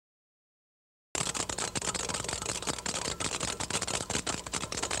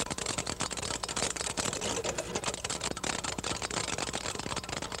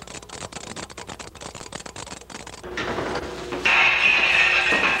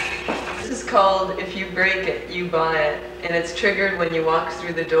called If You Break It, You Buy It, and it's triggered when you walk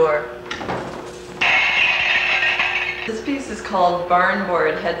through the door. This piece is called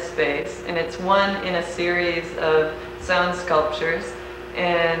Barnboard Headspace, and it's one in a series of sound sculptures,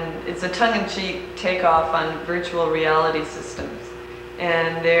 and it's a tongue-in-cheek takeoff on virtual reality systems.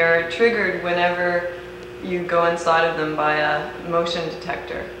 And they're triggered whenever you go inside of them by a motion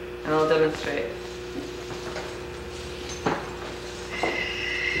detector, and I'll demonstrate.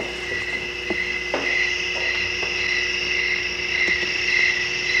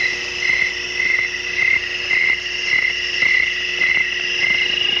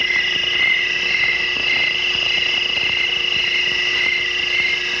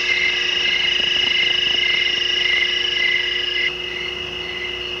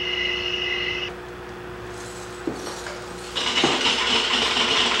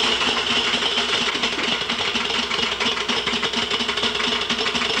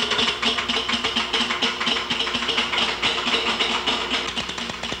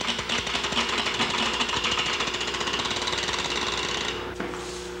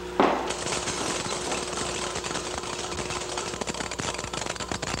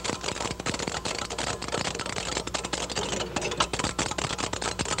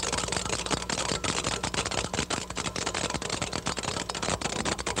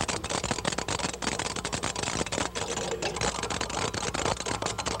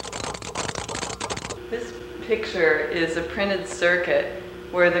 This picture is a printed circuit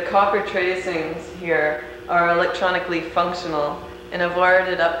where the copper tracings here are electronically functional, and I've wired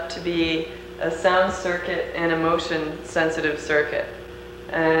it up to be a sound circuit and a motion sensitive circuit.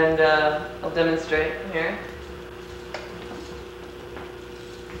 And I'll demonstrate here.